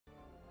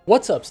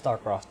What's up,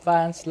 Starcraft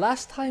fans?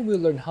 Last time we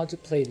learned how to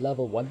play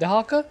level 1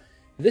 Dehaka.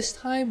 This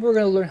time we're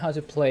going to learn how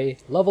to play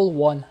level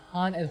 1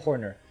 Han and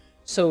Horner.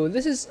 So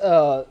this is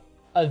a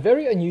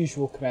very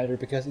unusual commander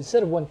because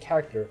instead of one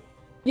character,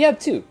 you have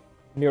two,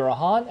 Mira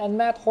Han and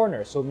Matt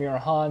Horner. So Mira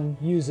Han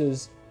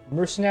uses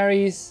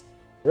mercenaries,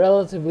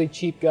 relatively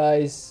cheap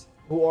guys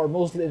who are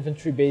mostly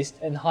infantry based,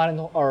 and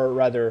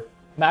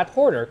Matt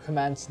Horner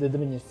commands the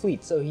Dominion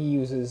fleet, so he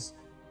uses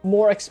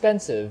more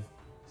expensive,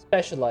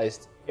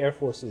 specialized air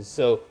forces.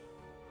 So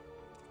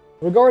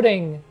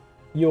regarding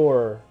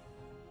your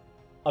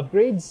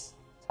upgrades,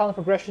 talent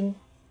progression,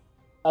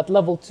 at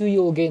level 2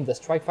 you will gain the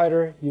Strike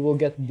Fighter, you will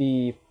get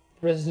the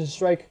Precision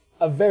Strike,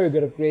 a very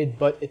good upgrade,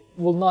 but it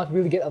will not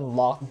really get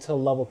unlocked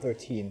until level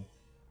 13.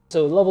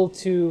 So level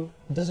 2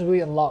 doesn't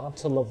really unlock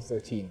until level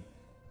 13.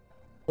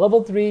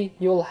 Level 3,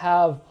 you will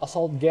have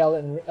Assault Gale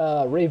and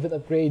Raven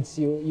upgrades.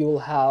 You will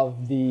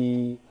have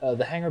the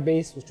Hangar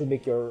Base, which will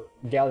make your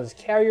Gallons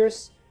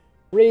carriers.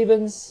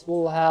 Ravens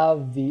will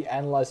have the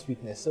Analyze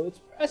Weakness, so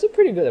it's a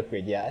pretty good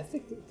upgrade. Yeah, I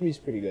think 3 is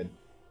pretty good.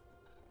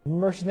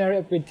 Mercenary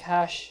upgrade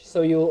cache,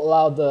 so you'll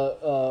allow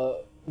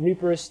the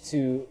Reapers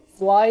to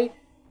fly.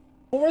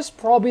 4 is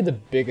probably the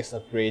biggest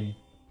upgrade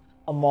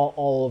among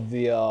all of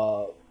the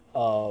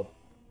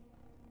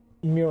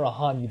Mira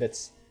Han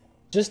units,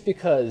 just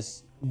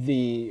because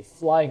the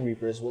Flying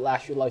Reapers will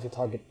actually allow you to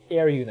target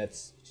air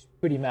units, which is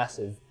pretty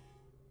massive,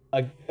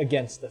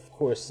 against, of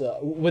course,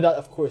 without,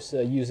 of course,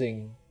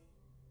 using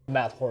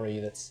Matt Horner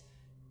units.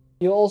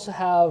 You also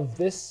have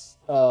this,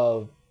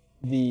 Call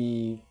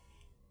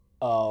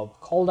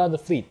Down the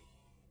Fleet.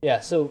 Yeah,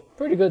 so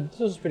pretty good.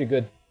 This is pretty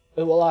good.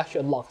 It will actually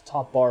unlock the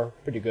top bar,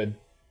 pretty good.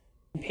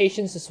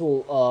 Patience, this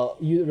will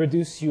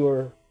reduce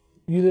your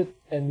unit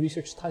and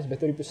research times by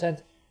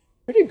 30%.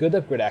 Pretty good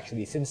upgrade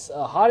actually, since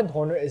Han and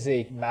Horner is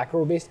a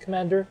macro-based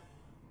commander.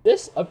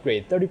 This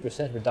upgrade,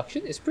 30%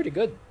 reduction, is pretty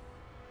good.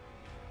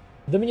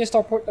 Dominion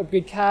Starport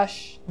upgrade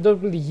cache,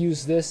 don't really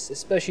use this,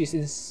 especially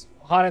since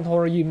Han and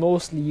Horner, you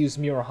mostly use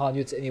Mira Han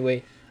units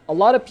anyway. A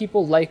lot of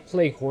people like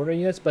playing Horner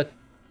units, but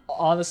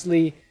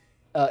honestly,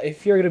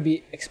 if you're going to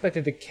be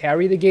expected to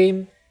carry the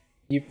game,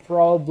 you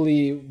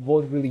probably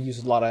won't really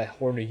use a lot of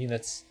Horner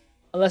units,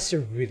 unless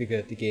you're really good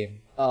at the game.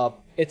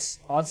 It's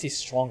honestly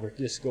stronger to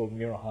just go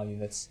Mira Han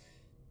units.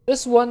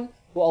 This one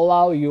will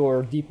allow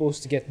your depots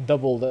to get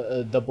double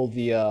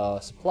the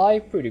supply.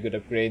 Pretty good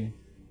upgrade.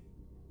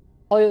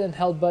 Hellion and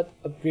Hellbutt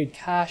upgrade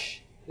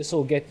cache. This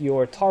will get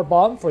your Tar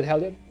Bomb for the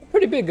Hellion.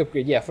 Pretty big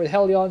upgrade, yeah. For the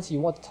Hellions,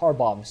 you want the Tar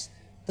Bombs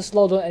to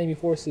slow down enemy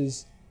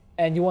forces,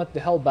 and you want the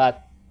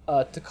Hellbat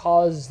to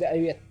cause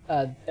the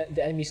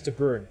enemies to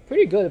burn.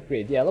 Pretty good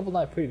upgrade, yeah. Level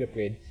 9, pretty good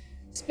upgrade.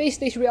 Space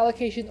Station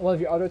reallocation, one of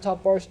your other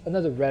top bars,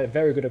 another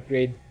very good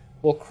upgrade.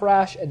 Will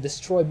crash and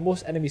destroy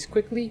most enemies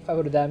quickly,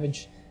 500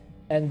 damage.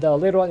 And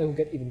later on it will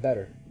get even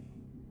better.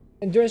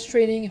 Endurance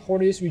training,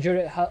 Horner units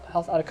regenerate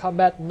health out of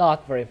combat,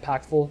 not very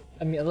impactful.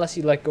 I mean, unless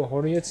you like go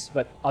Horner units,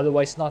 but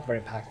otherwise not very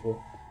impactful.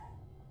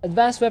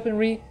 Advanced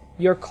weaponry,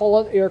 your call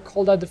out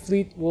the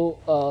fleet will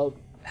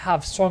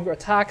have stronger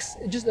attacks,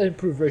 just an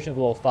improved version of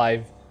level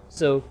 5.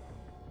 So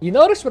you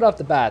notice right off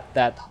the bat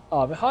that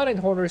Han and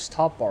Horner's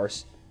top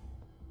bars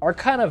are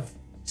kind of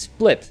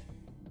split.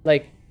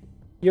 Like,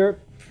 your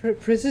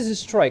Precision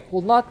Strike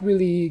will not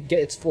really get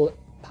its full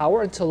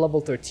power until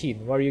level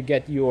 13, where you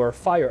get your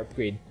fire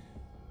upgrade.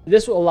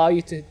 This will allow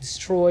you to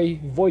destroy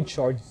void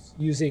shards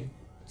using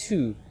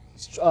 2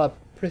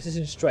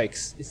 precision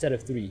strikes instead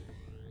of 3.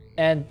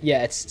 And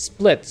yeah, it's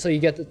split, so you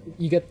get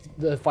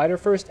the fighter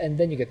first, and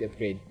then you get the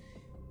upgrade.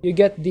 You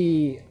get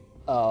the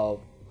Call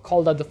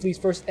Down the Fleet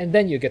first, and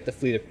then you get the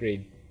fleet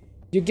upgrade.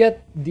 You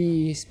get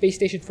the space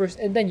station first,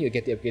 and then you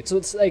get the upgrade. So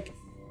it's like,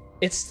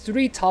 it's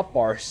 3 top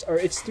bars, or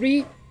it's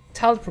 3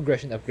 talent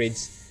progression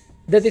upgrades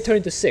that they turn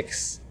into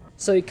 6.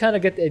 So you kind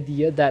of get the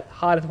idea that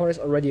Han and Horner is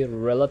already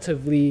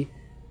relatively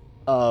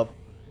gimped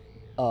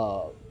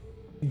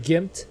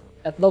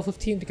at level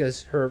 15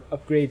 because her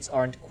upgrades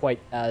aren't quite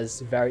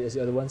as varied as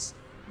the other ones,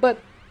 but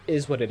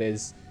is what it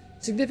is.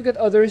 Significant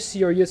others,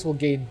 your units will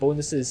gain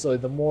bonuses, so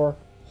the more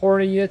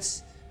Horner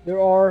units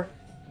there are,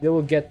 they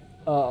will get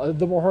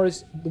the more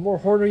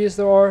Horner units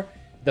there are,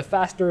 the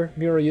faster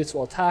Mira units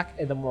will attack,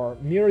 and the more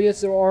Mira units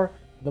there are,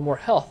 the more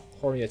health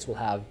Horner units will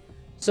have.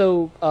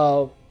 So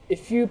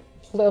if you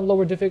play on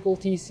lower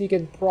difficulties, you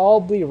can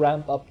probably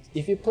ramp up.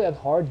 If you play on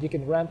hard, you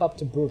can ramp up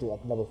to brutal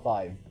at level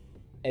 5.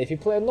 And if you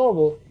play on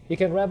normal, you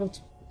can ramp up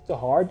to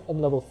hard on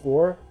level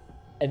 4,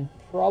 and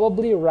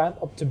probably ramp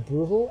up to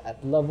brutal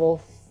at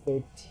level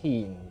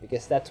 13,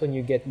 because that's when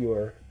you get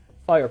your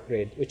fire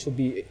upgrade, which will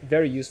be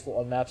very useful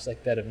on maps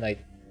like Dead of Night.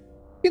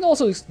 You can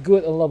also go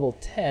it on level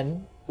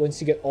 10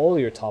 once you get all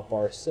your top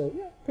bars. So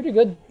yeah, pretty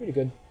good, pretty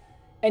good.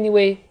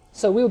 Anyway,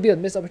 so we'll be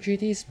on Missed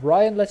Opportunities.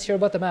 Brian, let's hear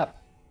about the map.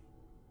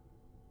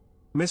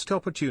 Missed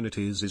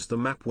Opportunities is the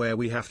map where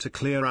we have to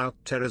clear out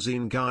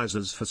Terrazine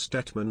geysers for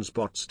Stetman's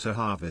bots to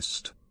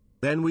harvest.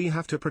 Then we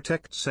have to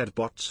protect said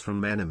bots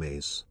from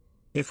enemies.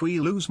 If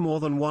we lose more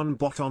than one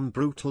bot on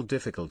brutal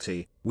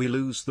difficulty, we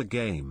lose the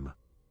game.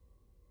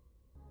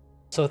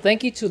 So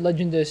thank you to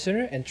Legendary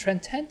Sinner and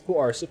Trent 10 who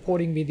are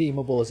supporting me in the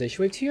Immobilization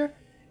Wave tier,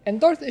 and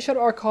Darth the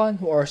Shadow Archon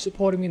who are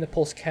supporting me in the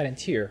Pulse Cannon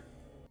tier.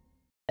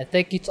 And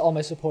thank you to all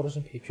my supporters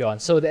on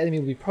Patreon. So the enemy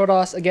will be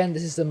Protoss. Again,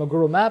 this is the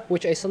Maguro map,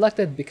 which I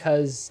selected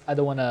because I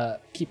don't want to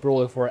keep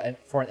rolling for an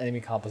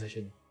enemy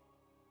composition.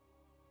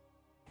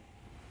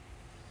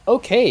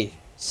 Okay,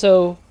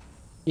 so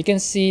you can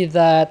see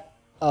that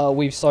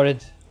we've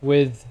started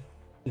with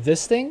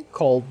this thing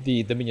called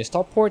the Dominion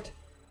Starport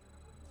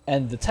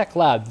and the Tech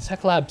Lab. The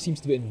Tech Lab seems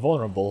to be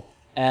invulnerable,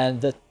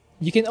 and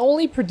you can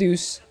only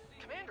produce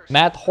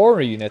Matt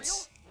Horner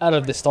units out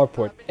of the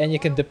Starport, and you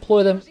can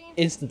deploy them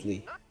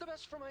instantly.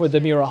 For the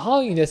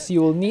Mirahan units,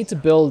 you will need to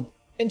build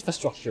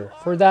infrastructure.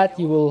 For that,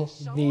 you will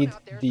need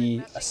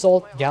the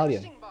Assault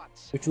Galleon,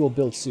 which we will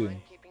build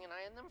soon.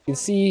 You can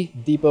see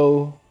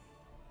Depot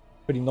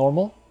pretty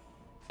normal.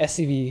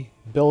 SCV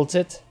builds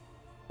it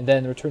and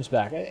then returns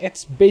back.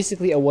 It's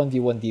basically a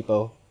 1v1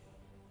 depot.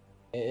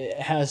 It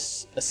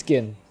has a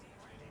skin,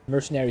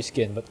 mercenary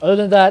skin, but other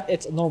than that,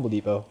 it's a normal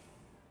depot.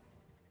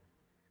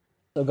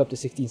 So go up to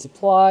 16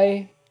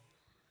 supply.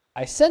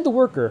 I send the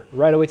worker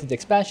right away to the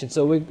expansion.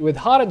 So with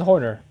Hot and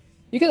Horner,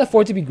 you can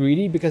afford to be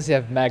greedy because you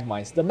have mag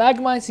mines. The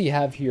mag mines you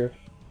have here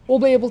will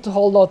be able to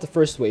hold out the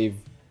first wave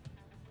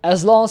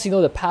as long as you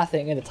know the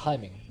pathing and the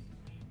timing.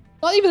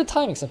 Not even the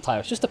timing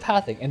sometimes, just the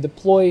pathing, and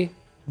deploy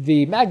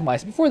the mag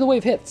mines before the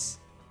wave hits.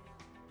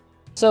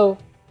 So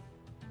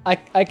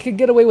I could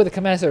get away with the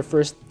command center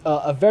first,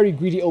 a very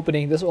greedy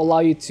opening. This will allow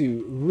you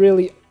to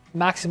really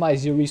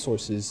maximize your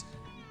resources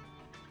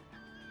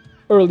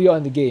early on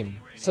in the game.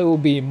 So it will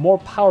be more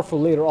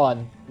powerful later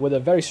on with a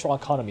very strong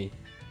economy.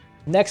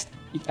 Next,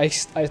 I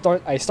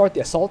start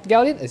the Assault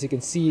Galleon. As you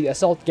can see, the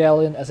Assault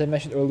Galleon, as I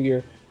mentioned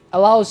earlier,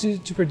 allows you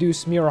to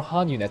produce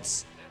Mirahan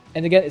units.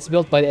 And again, it's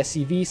built by the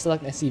SCV,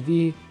 select an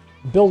SCV,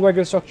 build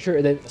regular structure,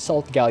 and then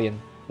Assault Galleon.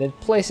 Then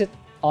place it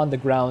on the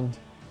ground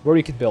where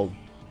you can build.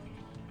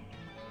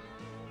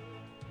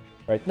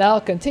 Right now,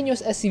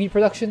 continuous SCV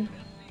production.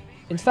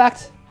 In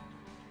fact,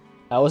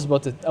 I was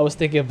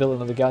thinking of building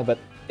another galleon, but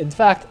in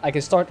fact, I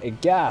can start a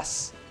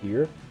gas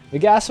here. The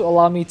gas will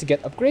allow me to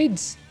get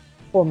upgrades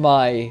for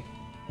my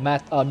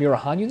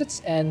Mirahan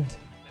units and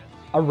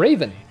a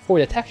Raven for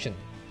detection,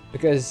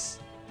 because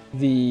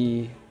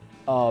the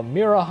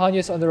Mirahan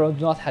units on their own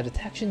do not have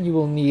detection. You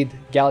will need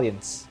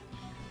galleons.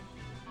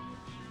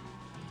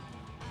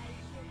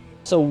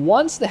 So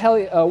once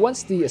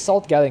the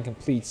Assault Galleon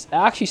completes,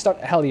 I actually start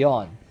a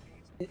Helion.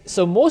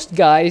 So most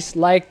guys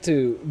like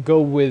to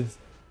go with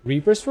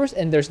Reapers first,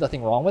 and there's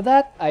nothing wrong with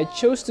that. I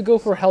chose to go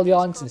for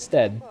Helions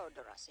instead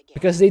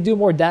because they do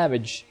more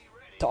damage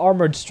to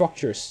armored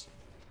structures,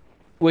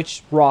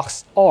 which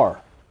rocks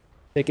are.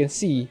 They can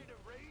see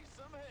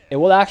it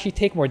will actually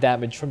take more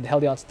damage from the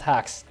Helion's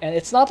attacks, and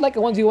it's not like a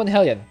 1v1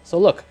 Helion. So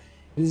look,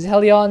 these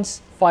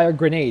Helions fire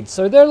grenades,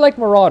 so they're like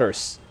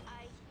Marauders,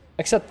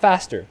 except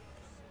faster.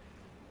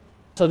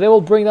 So they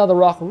will bring down the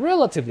rock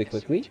relatively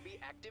quickly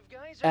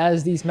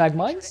as these mag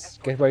mines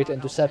get ready to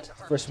intercept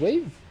the first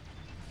wave.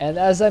 And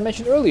as I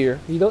mentioned earlier,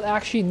 you don't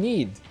actually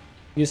need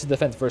use to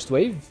defend the first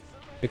wave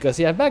because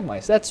you have mag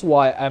mines. That's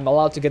why I'm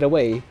allowed to get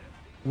away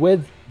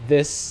with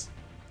this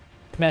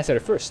command center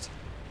first.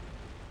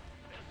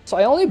 So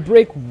I only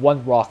break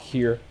one rock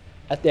here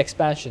at the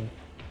expansion,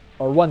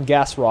 or one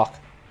gas rock.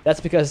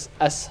 That's because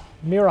as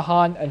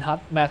Mirahan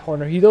and Matt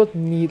Horner, you don't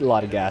need a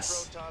lot of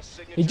gas.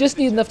 You just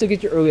need enough to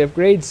get your early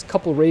upgrades,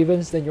 couple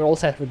Ravens, then you're all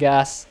set for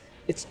gas.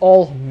 It's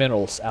all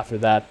minerals after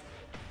that.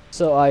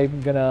 So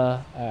I'm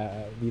gonna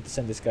need to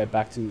send this guy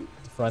back to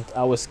the front.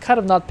 I was kind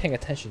of not paying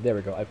attention. There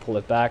we go. I pull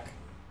it back.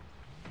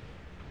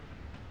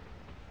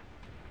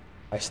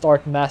 I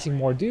start massing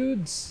more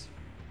dudes.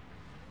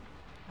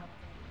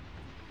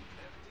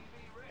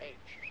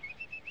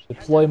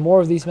 Deploy more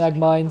of these mag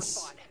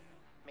mines.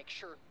 Make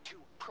sure to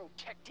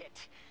protect it.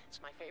 It's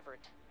my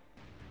favorite.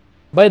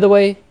 By the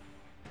way,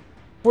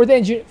 for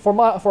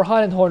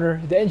Han and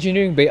Horner, the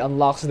engineering bay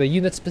unlocks the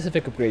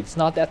unit-specific upgrades,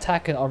 not the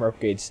attack and armor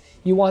upgrades.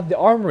 You want the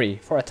armory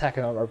for attack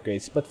and armor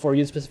upgrades, but for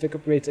unit-specific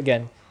upgrades,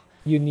 again,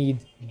 you need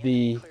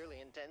the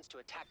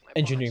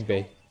engineering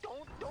bay.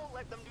 Don't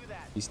let them do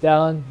that. He's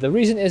down. The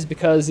reason is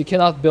because you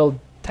cannot build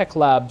tech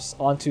labs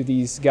onto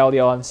these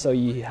galleons, so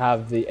you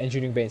have the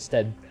engineering bay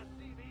instead.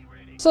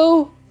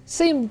 So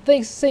same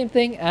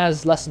thing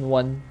as lesson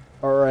 1,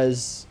 or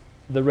as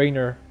the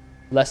Rainer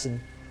lesson.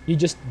 You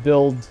just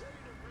build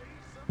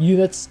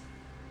units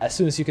as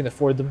soon as you can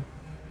afford them.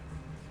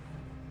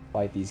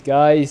 Fight these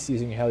guys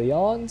using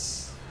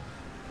Helions.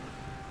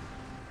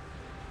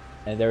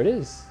 And there it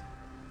is.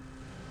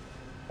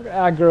 We're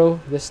gonna aggro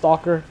this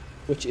Stalker,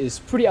 which is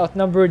pretty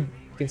outnumbered.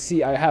 You can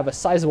see I have a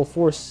sizable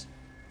force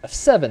of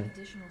 7.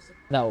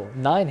 Now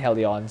 9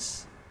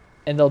 Helions.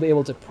 And they'll be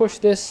able to push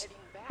this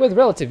with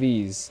relative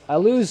ease. I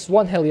lose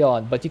 1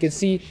 Helion, but you can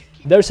see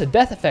there's a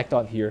death effect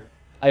on here.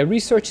 I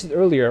researched it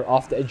earlier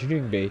off the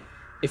engineering bay.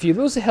 If you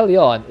lose a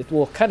Helion, it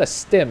will kind of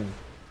stim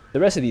the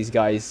rest of these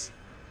guys,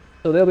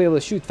 so they'll be able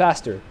to shoot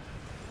faster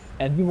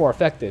and be more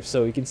effective.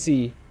 So you can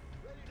see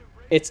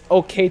it's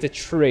okay to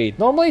trade.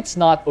 Normally it's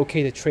not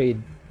okay to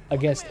trade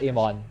against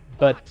Amon,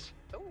 but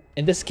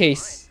in this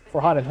case,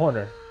 for Han and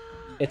Horner,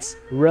 it's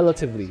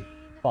relatively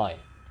fine.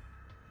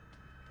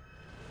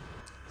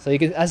 So you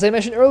can, as I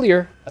mentioned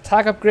earlier,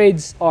 attack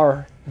upgrades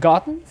are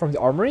gotten from the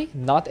armory,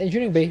 not the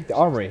engineering bay, the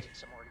armory.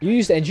 You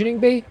use the engineering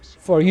bay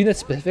for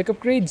unit-specific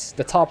upgrades.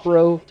 The top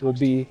row will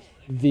be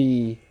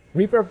the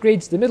Reaper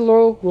upgrades, the middle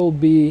row will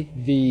be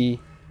the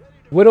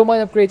Widow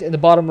Mine upgrades, and the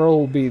bottom row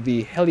will be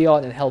the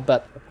Helion and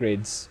Hellbat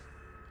upgrades.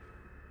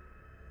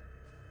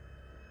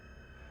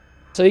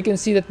 So you can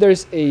see that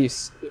there's a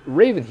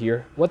Raven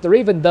here. What the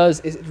Raven does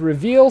is it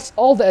reveals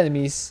all the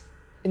enemies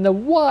in a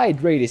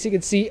wide radius. You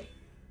can see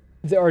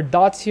there are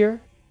dots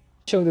here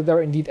showing that there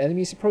are indeed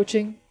enemies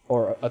approaching,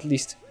 or at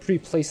least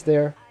pre-placed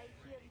there.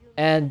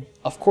 And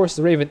of course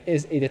the Raven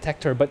is a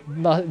detector, but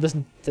it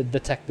doesn't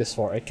detect this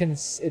far. It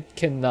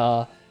can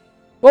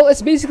well,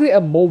 it's basically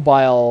a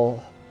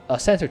mobile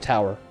sensor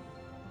tower.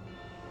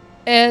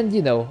 And,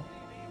 you know,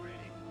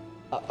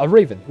 a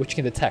Raven, which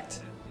can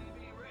detect.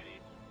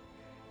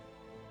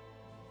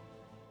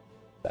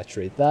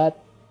 Saturate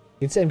that.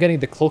 You can see I'm getting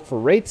the cloak for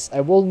rates.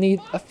 I will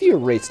need a few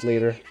rates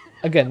later.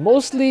 Again,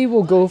 mostly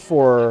we'll go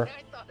for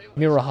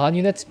Mirahan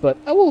units, but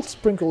I will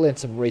sprinkle in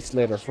some rates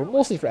later,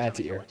 mostly for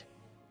anti-air.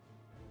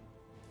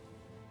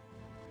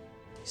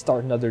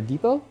 Start another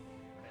depot.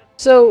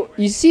 So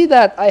you see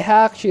that I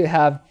actually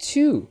have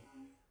two.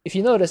 If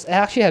you notice, I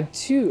actually have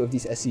two of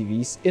these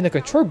SCVs in a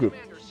control group.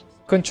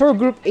 Control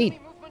group 8.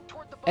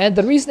 And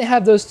the reason I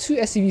have those two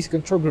SCVs in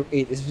control group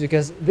 8 is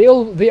because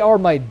they are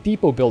my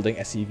depot building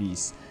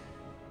SCVs.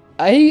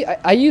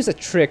 I use a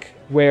trick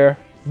where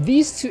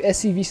these two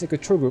SCVs in the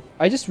control group,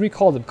 I just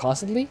recall them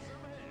constantly,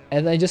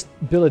 and I just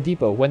build a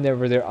depot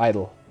whenever they're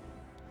idle.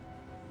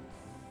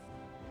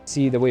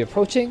 See the way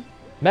approaching?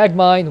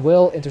 Magmine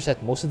will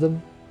intercept most of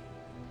them.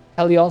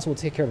 Helions will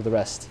take care of the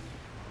rest.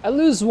 I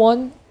lose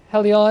one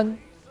Helion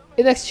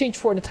in exchange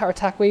for an entire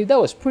attack wave. That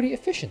was pretty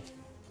efficient,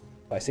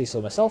 if I say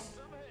so myself.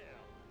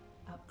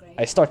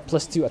 I start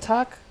 +2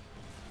 attack.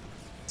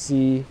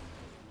 See,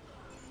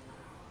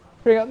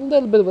 bring out a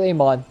little bit of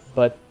Amon,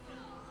 but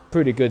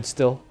pretty good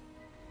still.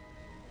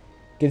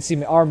 You can see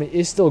my army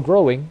is still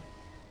growing,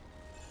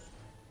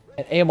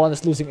 and Amon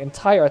is losing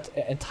entire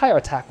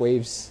attack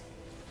waves.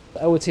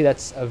 I would say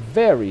that's a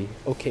very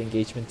okay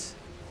engagement.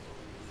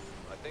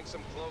 I think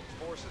some cloaked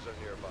forces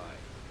are nearby.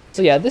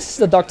 So yeah, this is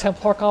the Dark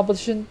Templar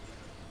competition,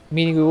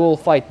 meaning we will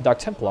fight Dark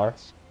Templar.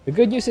 The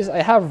good news is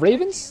I have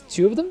Ravens,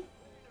 2 of them.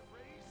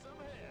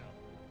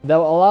 That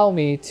will allow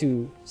me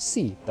to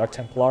see Dark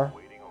Templar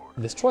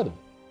and destroy them.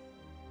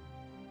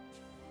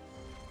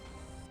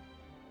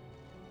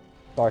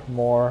 Start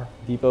more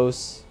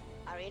depots.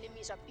 Our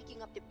enemies are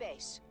picking up the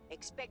base.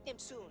 Expect them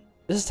soon.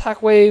 This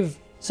attack wave.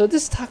 So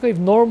this attack wave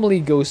normally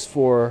goes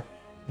for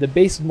the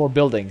base with more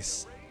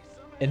buildings,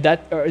 and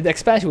or the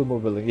expansion with more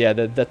buildings. Yeah,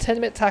 the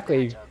 10-minute attack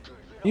wave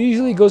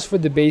usually goes for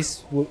the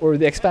base or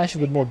the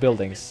expansion with more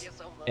buildings.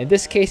 In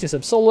this case, since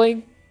I'm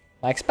soloing,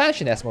 my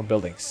expansion has more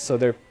buildings, so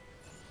they're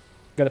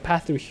gonna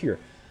pass through here.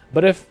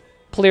 But if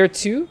player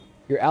 2,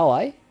 your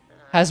ally,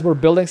 has more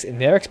buildings in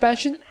their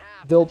expansion,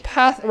 they'll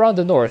pass around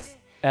the north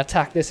and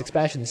attack this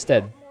expansion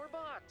instead.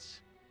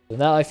 So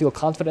now I feel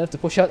confident enough to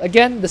push out.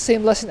 Again, the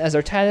same lesson as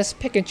Artanis,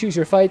 pick and choose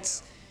your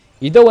fights.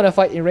 You don't want to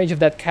fight in range of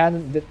that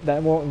cannon,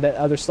 that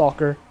other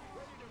stalker,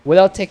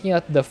 without taking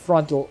out the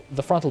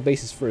frontal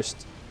bases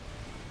first.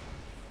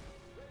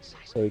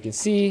 So you can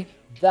see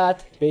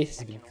that base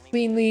has been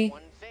cleanly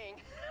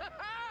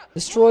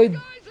destroyed.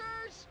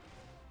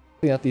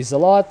 Clean out these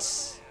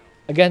Zealots.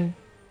 Again,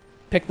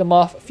 pick them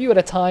off a few at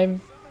a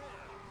time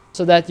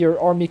so that your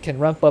army can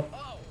ramp up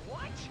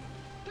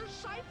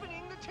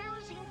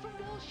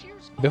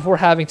before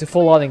having to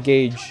full-on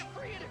engage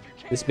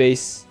this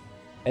base.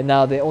 And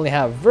now they only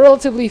have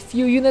relatively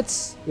few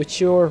units,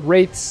 which your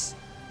Wraiths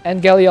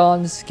and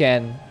Galleons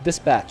can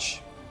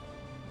dispatch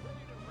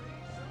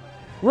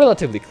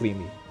relatively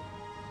cleanly.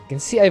 You can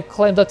see I've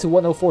climbed up to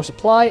 104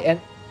 supply, and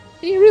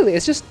really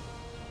it's just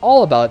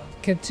all about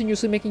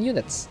continuously making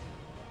units.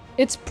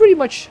 It's pretty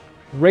much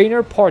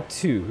Raynor Part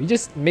 2. You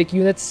just make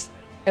units,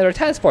 and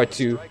Artanis Part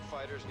 2,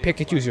 pick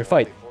and choose your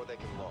fight.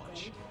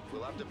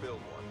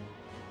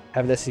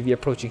 Have the SCV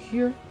approaching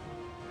here.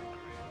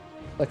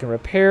 I can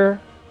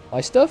repair my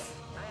stuff.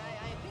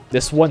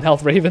 This 1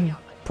 health Raven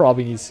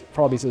probably needs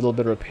a little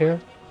bit of repair.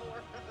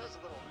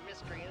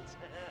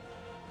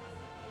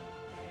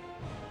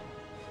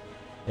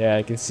 Yeah,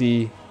 I can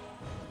see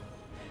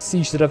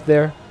siege it up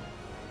there.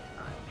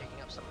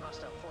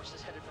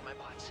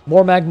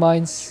 More mag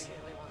mines.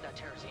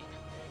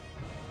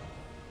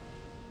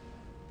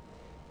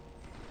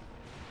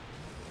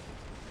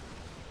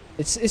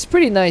 It's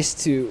pretty nice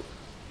to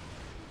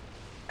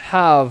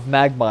have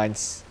mag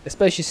mines,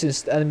 especially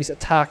since the enemies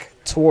attack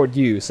toward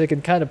you, so you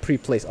can kind of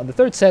pre-place. On the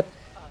third set,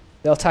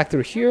 they'll attack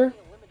through here,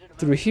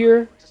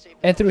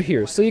 and through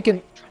here, so you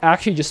can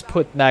actually just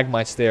put mag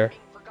mines there.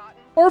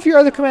 Or if you're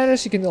other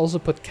commanders, you can also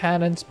put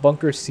cannons,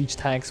 bunkers, siege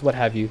tanks, what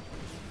have you.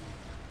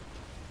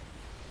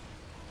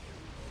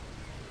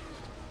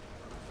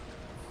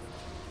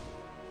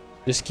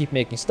 Just keep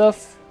making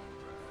stuff.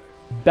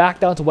 Back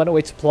down to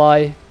 108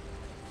 supply.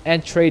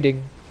 And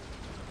trading.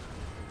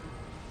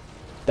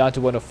 Down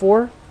to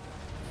 104.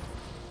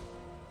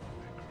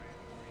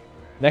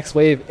 Next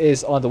wave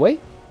is on the way.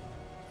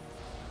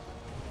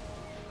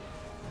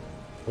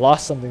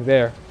 Lost something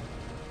there.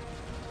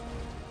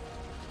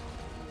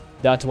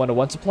 Down to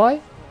 101 supply.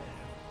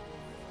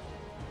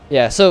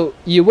 Yeah, so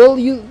you will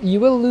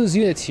lose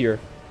units here,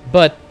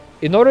 but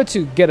in order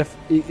to get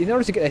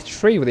a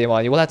trade with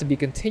Amon, you will have to be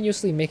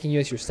continuously making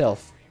units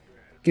yourself.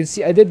 You can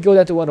see I did go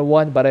down to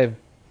 101, but I've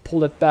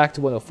pulled it back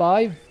to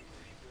 105.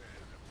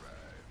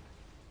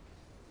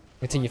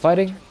 Continue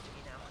fighting.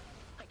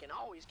 I can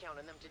always count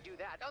on them to do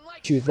that.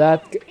 Unlike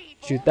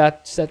Shoot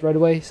that set right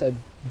away. So I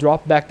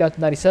drop back down to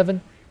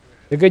 97.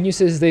 The good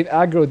news is they've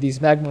aggroed these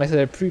magmas that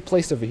are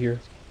pre-placed over here.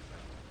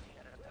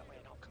 that way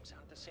it all comes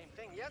out the same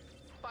thing. Yep.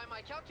 By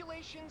my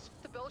calculations,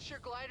 the Belshire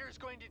glider is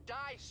going to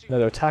die soon.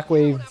 Another attack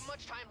We wave don't have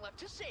much time left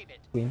to save it.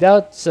 cleaned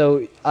out.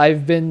 So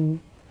I've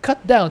been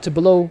cut down to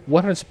below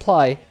 100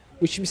 supply,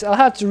 which means I'll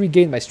have to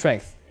regain my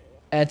strength.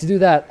 And to do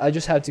that, I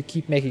just have to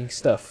keep making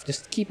stuff.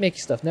 Just keep making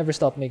stuff. Never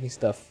stop making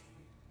stuff.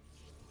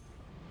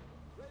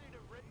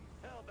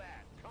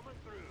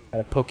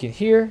 Gotta poke in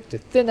here to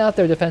thin out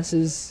their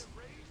defenses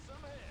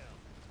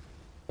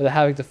without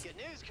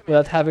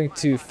having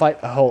to fight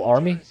a whole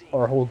army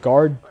or a whole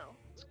guard. Well,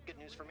 it's good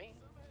news for me.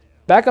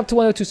 Back up to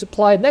 102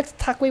 supply. Next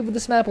attack wave with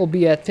this map will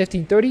be at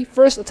 1530.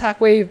 First attack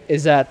wave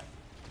is at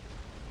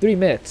 3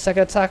 minutes.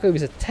 Second attack wave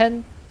is at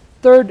 10.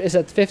 Third is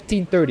at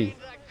 1530.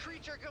 That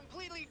creature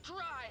completely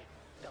dry.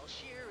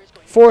 Belshire is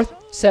going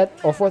Fourth set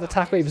or fourth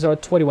attack wave is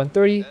at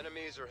 2130.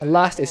 Enemies are And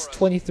last heading is for us.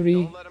 23,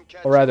 Don't let 'em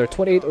catch or rather you off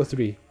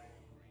 2803.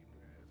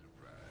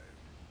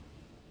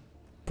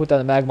 Put down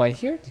the mag mine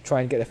here to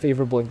try and get a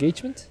favorable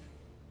engagement.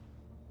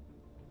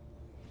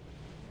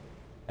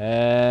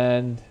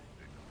 And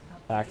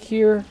back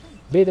here,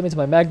 bait them into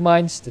my mag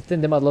mines to thin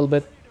them out a little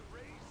bit.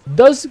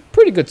 Does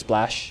pretty good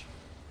splash.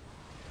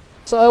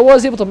 So I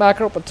was able to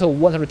macro up until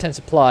 110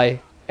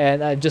 supply,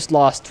 and I just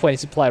lost 20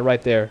 supply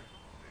right there.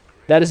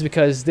 That is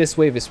because this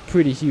wave is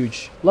pretty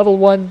huge. Level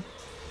 1,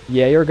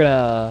 yeah, you're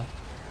gonna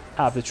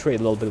have to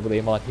trade a little bit with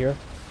Amon here.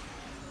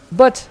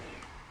 But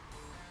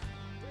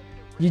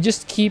you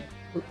just keep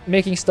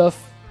making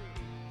stuff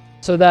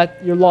so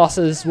that your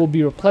losses will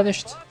be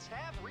replenished. Bots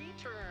have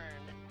returned.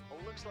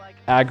 Looks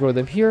like Aggro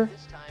them here,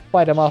 this time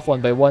fight them off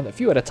one by one, a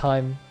few at a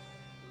time.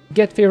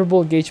 Get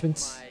favorable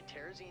engagements. my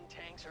Terrazine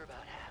tanks are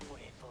about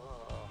halfway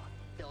full.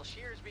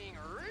 Belshire's being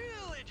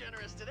really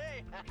generous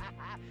today.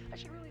 I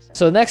should really say.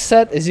 So the next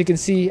set, as you can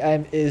see,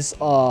 is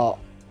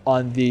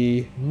on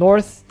the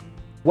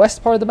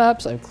northwest part of the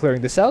map. So I'm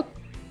clearing this out.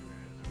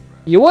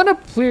 You want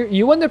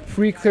to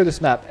pre-clear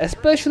this map,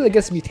 especially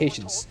against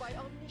mutations.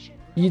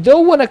 You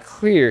don't want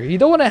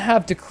to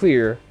have to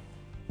clear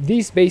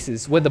these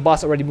bases when the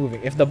bots are already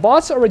moving. If the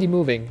bots are already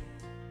moving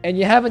and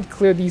you haven't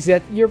cleared these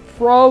yet, you're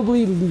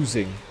probably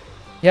losing.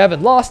 You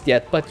haven't lost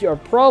yet, but you're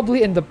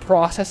probably in the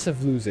process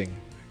of losing.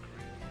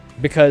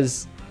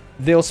 Because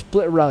they'll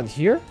split around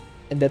here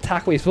and the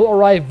attack waves will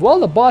arrive while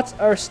the bots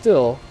are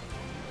still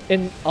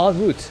en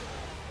route to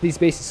these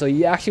bases. So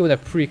you actually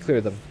want to pre-clear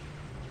them.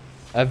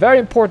 A very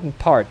important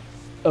part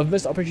of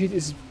missed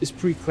opportunities is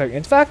pre-clearing.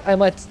 In fact, I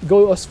might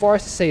go as far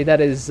as to say that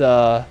is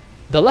the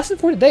lesson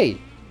for today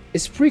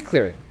is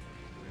pre-clearing.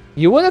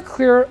 You want to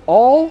clear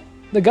all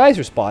the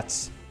geyser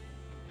spots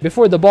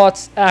before the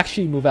bots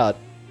actually move out.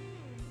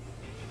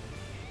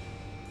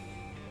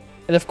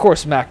 And of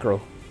course,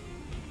 macro.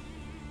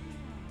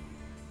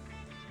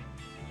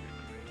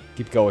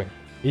 Keep going.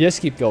 You just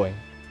keep going.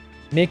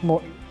 Make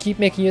more. Keep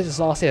making units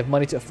as long as you have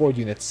money to afford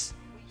units.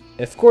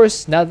 And of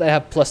course, now that I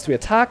have +3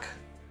 attack,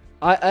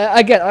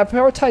 I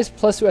prioritize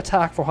 +2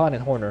 attack for Han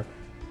and Horner,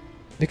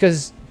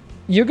 because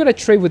you're gonna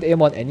trade with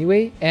Amon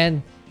anyway,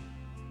 and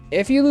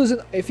if you lose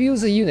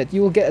a unit,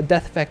 you will get a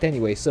death effect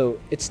anyway. So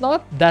it's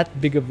not that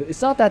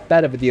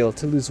bad of a deal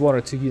to lose 1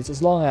 or 2 units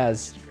as long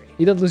as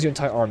you don't lose your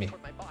entire army. For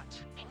my bots.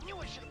 I knew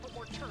I should have put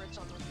more turrets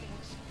on those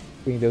things.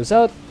 Bring those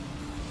out.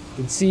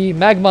 You can see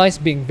Magmice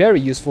being very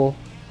useful,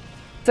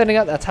 sending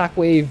out the attack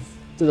wave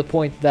to the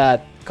point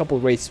that a couple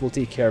of raids will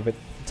take care of it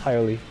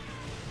entirely.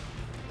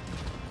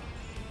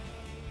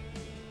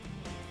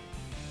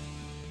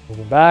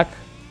 Moving back.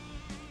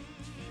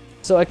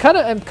 So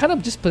I'm kind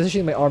of just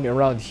positioning my army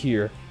around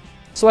here,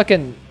 so I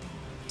can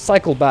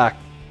cycle back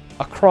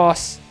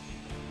across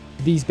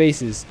these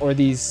bases or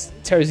these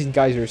Terrazine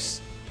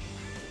geysers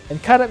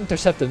and kind of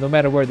intercept them no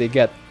matter where they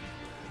get.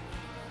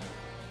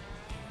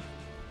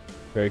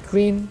 Very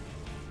clean.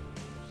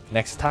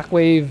 Next attack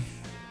wave.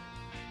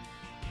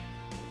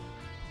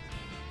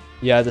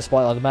 Yeah, the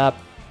spawn on the map.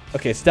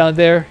 Okay, it's down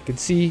there. You can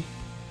see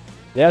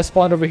they have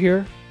spawned over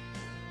here.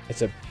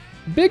 It's a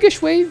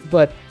biggish wave,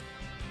 but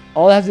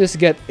all I have to do is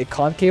get a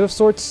concave of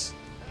sorts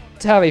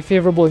to have a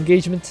favorable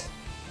engagement.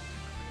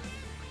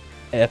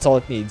 And that's all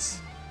it needs.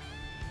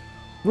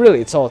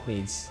 Really, it's all it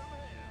needs.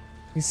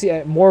 You can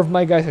see more of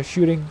my guys are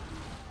shooting.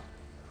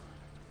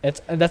 And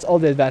that's all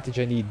the advantage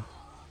I need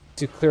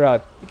to clear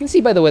out. You can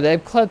see, by the way, that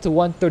I've climbed to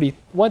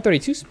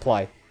 132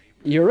 supply.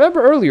 You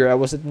remember earlier I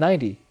was at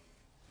 90.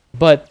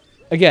 But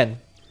again,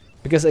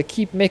 because I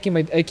keep remaking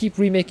my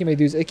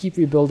dudes, I keep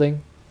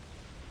rebuilding,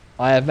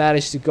 I have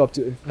managed to go up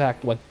to, in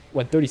fact,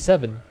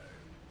 137.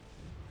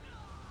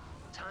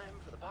 Time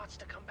for the bots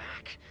to come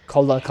back.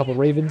 Called on a couple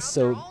ravens,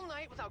 so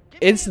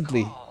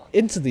instantly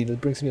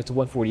that brings me up to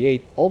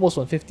 148, almost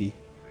 150.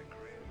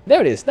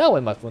 There it is. Now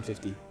I'm at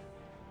 150. You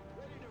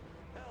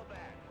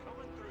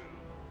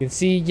can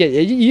see, yeah,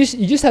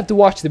 you just have to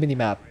watch the mini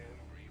map.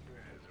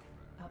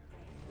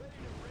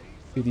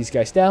 Shoot these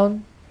guys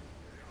down.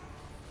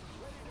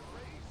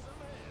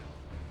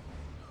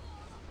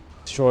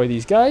 Destroy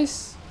these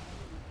guys.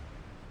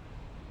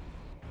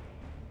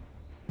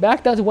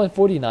 Back down to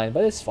 149,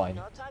 but it's fine.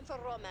 No time for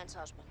romance,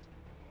 husband.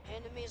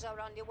 Enemies are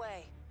on the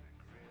way.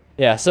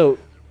 Yeah, so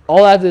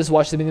all I have to do is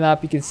watch the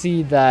minimap. You can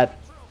see that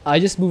I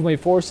just moved my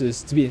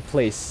forces to be in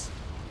place.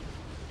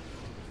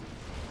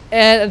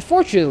 And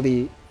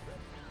unfortunately,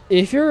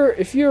 if you're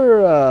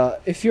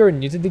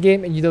new to the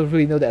game and you don't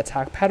really know the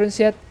attack patterns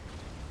yet,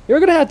 you're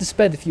gonna have to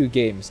spend a few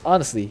games.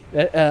 Honestly,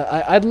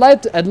 I'd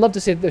love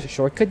to say there's a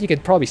shortcut. You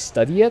could probably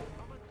study it,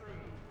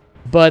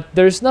 but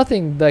there's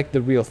nothing like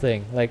the real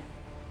thing. Like,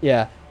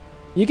 yeah,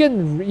 you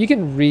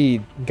can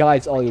read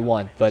guides all you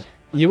want, but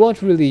you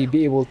won't really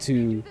be able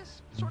to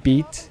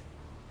beat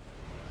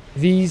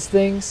these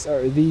things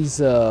or these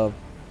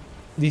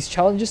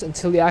challenges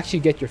until you actually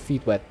get your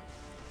feet wet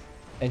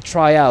and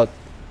try out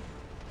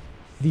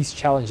these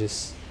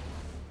challenges.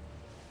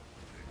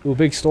 Ooh,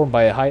 big storm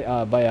by a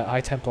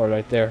high Templar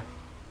right there,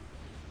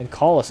 and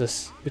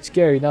Colossus. Bit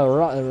scary. Now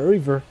a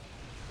Reaver.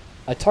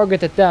 I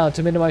target it down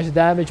to minimize the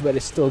damage, but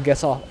it still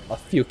gets off a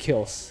few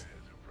kills.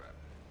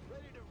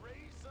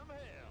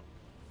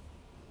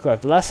 Clear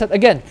up the last set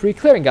again.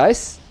 Pre-clearing,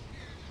 guys.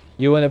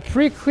 You want to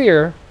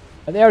pre-clear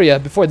an area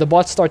before the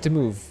bots start to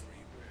move.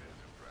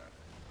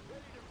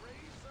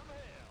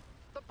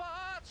 The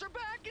bots are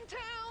back in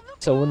town.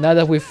 So now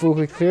that we've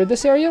fully cleared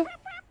this area,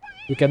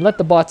 we can let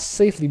the bots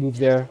safely move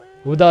there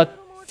without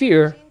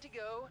fear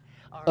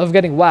of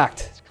getting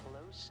whacked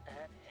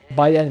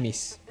by the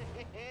enemies.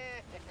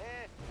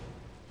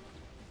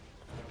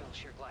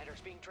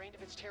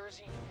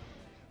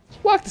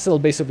 Whack this little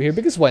base over here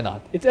because why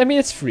not? I mean,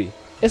 it's free.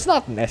 It's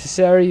not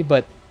necessary,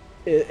 but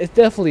it's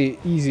definitely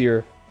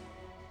easier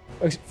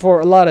for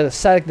a lot of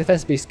static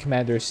defense-based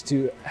commanders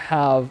to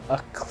have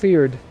a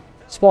cleared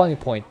spawning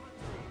point.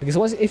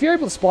 Because if you're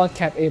able to spawn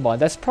Camp Amon,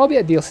 that's probably a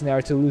ideal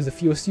scenario to lose the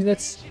fewest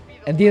units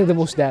and deal the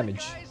most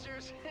damage.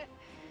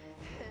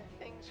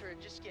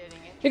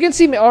 You can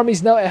see my army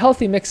is now a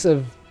healthy mix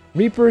of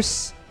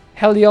Reapers,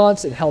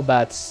 Hellions, and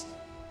Hellbats.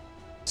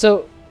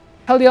 So,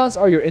 Hellions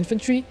are your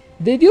infantry.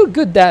 They deal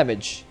good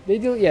damage. They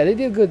deal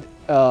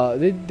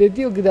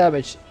good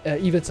damage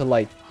even to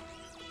light.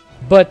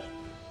 But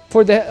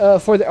for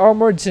the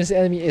armored, since the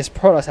enemy is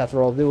Protoss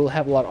after all, they will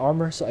have a lot of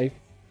armor. So I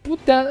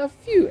put down a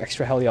few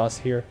extra Hellions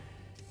here.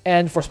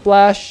 And for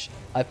splash,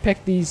 I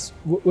picked these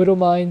Widow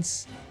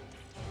Mines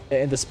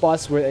in the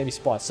spots where the enemy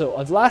spawns. So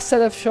on the last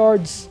set of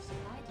shards,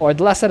 or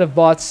the last set of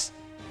bots,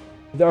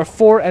 there are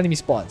 4 enemy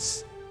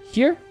spawns.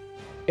 Here,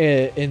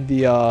 in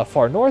the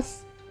far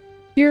north.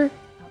 Here,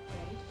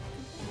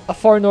 a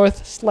far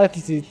north,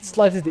 slightly to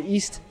the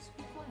east.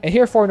 And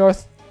here, far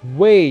north,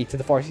 way to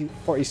the far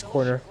east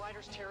corner.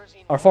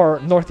 Or far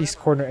northeast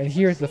corner, and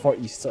here to the far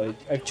east. So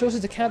I've chosen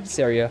to camp this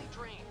area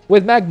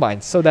with mag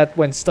mines, so that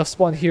when stuff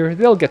spawns here,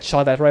 they'll get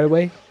shot at right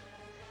away.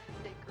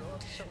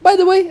 By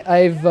the way,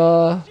 I've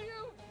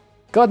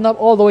gotten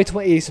up all the way to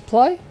my 80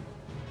 supply.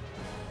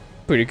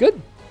 Pretty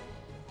good.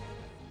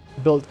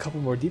 Build a couple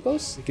more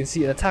depots. You can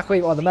see an attack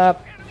wave on the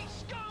map.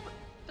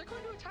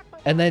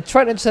 And then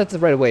try to intercept it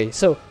right away.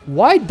 So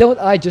why don't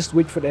I just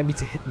wait for the enemy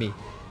to hit me?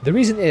 The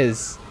reason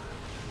is,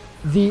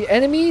 the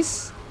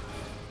enemies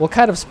will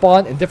kind of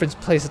spawn in different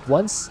places at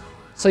once.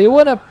 So you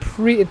want to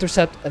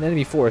pre-intercept an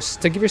enemy force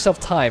to give yourself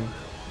time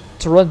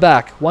to run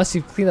back once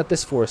you've cleaned up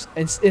this force.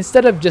 And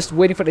instead of just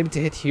waiting for the enemy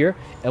to hit here,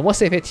 and once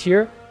they've hit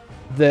here,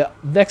 the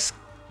next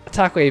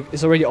attack wave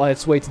is already on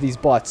its way to these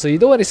bots. So you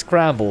don't want to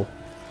scramble.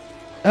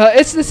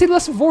 It's the same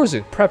lesson for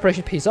Warzone.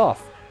 Preparation pays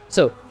off.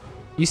 So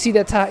you see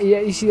the attack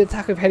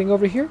wave heading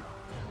over here.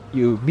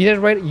 You meet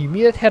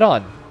it head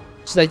on,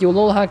 so that you'll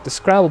no longer have to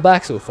scramble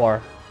back so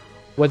far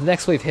when the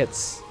next wave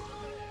hits.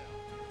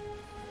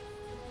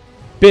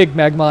 Big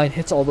mag mine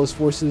hits all those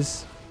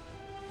forces,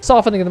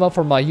 softening them up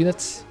for my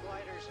units.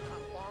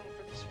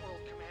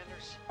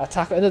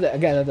 Attack another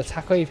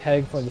attack wave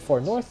heading from the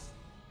far north.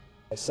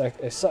 I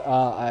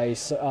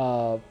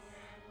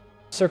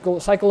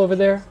cycle over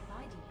there.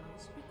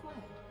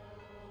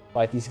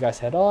 Fight these guys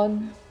head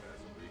on.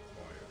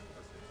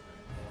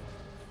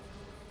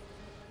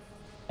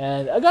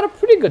 And I got a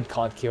pretty good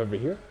concave over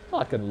here.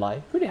 Not gonna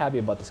lie, pretty happy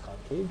about this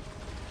concave.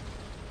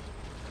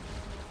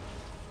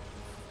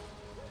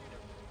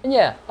 And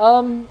yeah,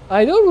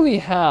 I don't really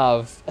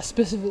have a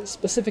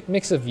specific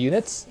mix of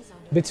units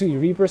between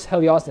Reapers,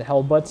 Hellions, and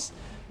Hellbutts.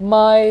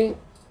 My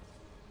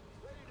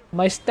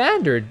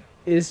standard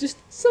is just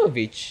some of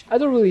each. I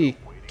don't really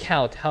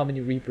count how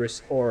many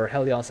Reapers or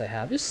Hellions I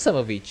have, just some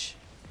of each.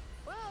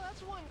 Well,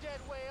 that's one dead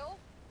whale.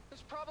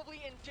 It's probably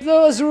in danger.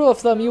 So as a rule of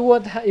thumb, you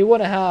want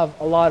to have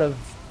a lot of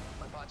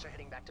My bots are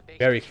heading back to base.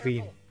 very Be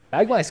clean. careful.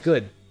 Magma is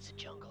good. It's a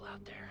jungle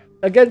out there.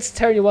 Against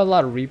Terran, you want a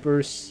lot of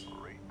Reapers.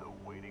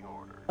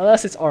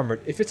 Unless it's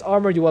armored. If it's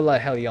armored, you want a lot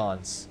of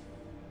Hellions.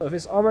 So if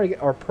it's armored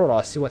or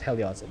Protoss, you want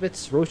Hellions. If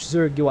it's Roach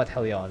Zerg, you want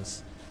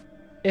Hellions.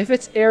 If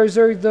it's Air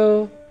Zerg,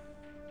 though,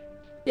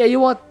 yeah, you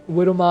want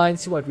Widow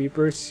Mines, you want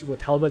Reapers, you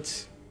want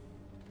Helmets.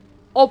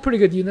 All pretty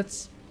good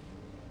units.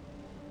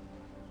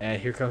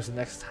 And here comes the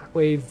next attack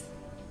wave.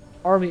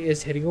 Army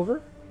is heading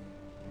over.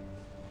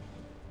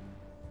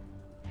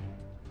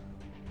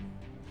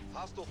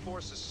 Hostile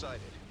forces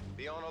sighted.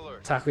 Be on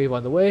alert. Attack wave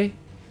on the way.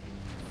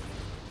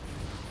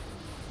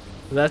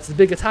 That's the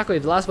big attack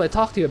wave, the last one I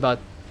talked to you about.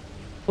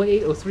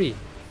 2803.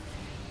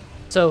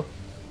 So,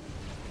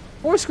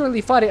 force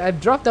currently fighting, I've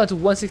dropped down to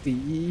 160.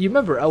 You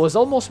remember, I was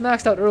almost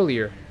maxed out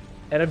earlier.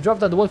 And I've dropped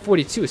down to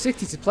 142.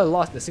 60 supply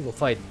lost in a single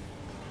fight.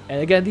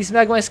 And again, these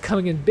Magmites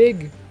coming in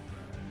big.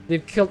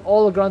 They've killed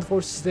all the ground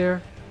forces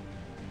there.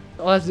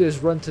 All I have to do is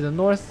run to the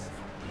north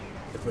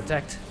to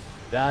protect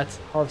that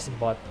harvesting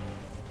bot.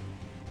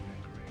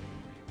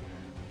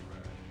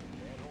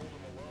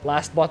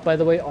 Last bot, by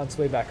the way, on its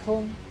way back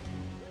home.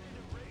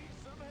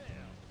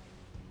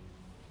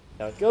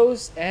 Now it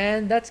goes,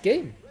 and that's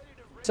game.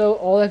 So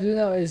all I have to do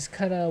now is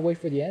kind of wait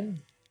for the end.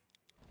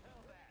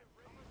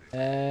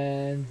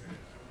 And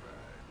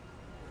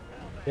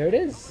there it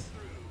is.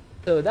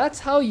 So that's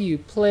how you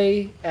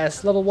play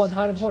as level 1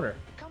 Hind Hunter.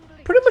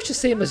 Pretty much the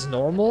same as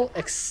normal,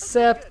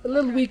 except a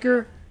little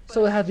weaker,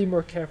 so you have to be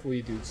more careful what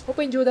you do. So hope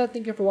you enjoyed that.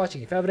 Thank you for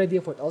watching. If you have an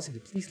idea for what else you do,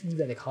 please leave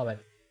that in a comment.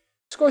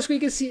 Score screen,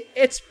 you can see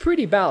it's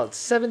pretty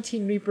balanced.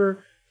 17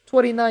 Reaper,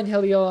 29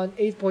 Hellion,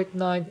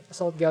 8.9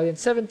 Assault Galleon,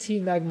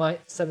 17 Magmite,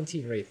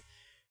 17 Wraith.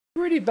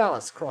 Pretty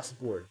balanced across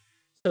the board.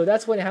 So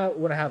that's what I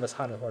want to have as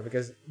Hind Hunter,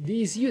 because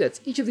these units,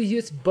 each of these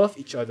units buff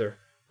each other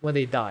when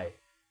they die.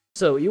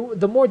 So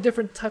the more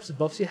different types of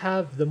buffs you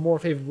have, the more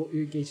favorable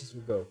your engagements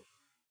will go.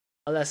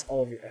 Unless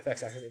all of your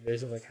effects actually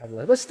there's like have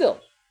less, but still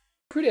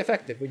pretty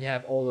effective when you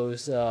have all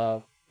those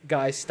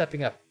guys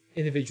stepping up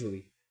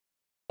individually.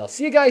 I'll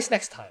see you guys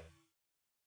next time.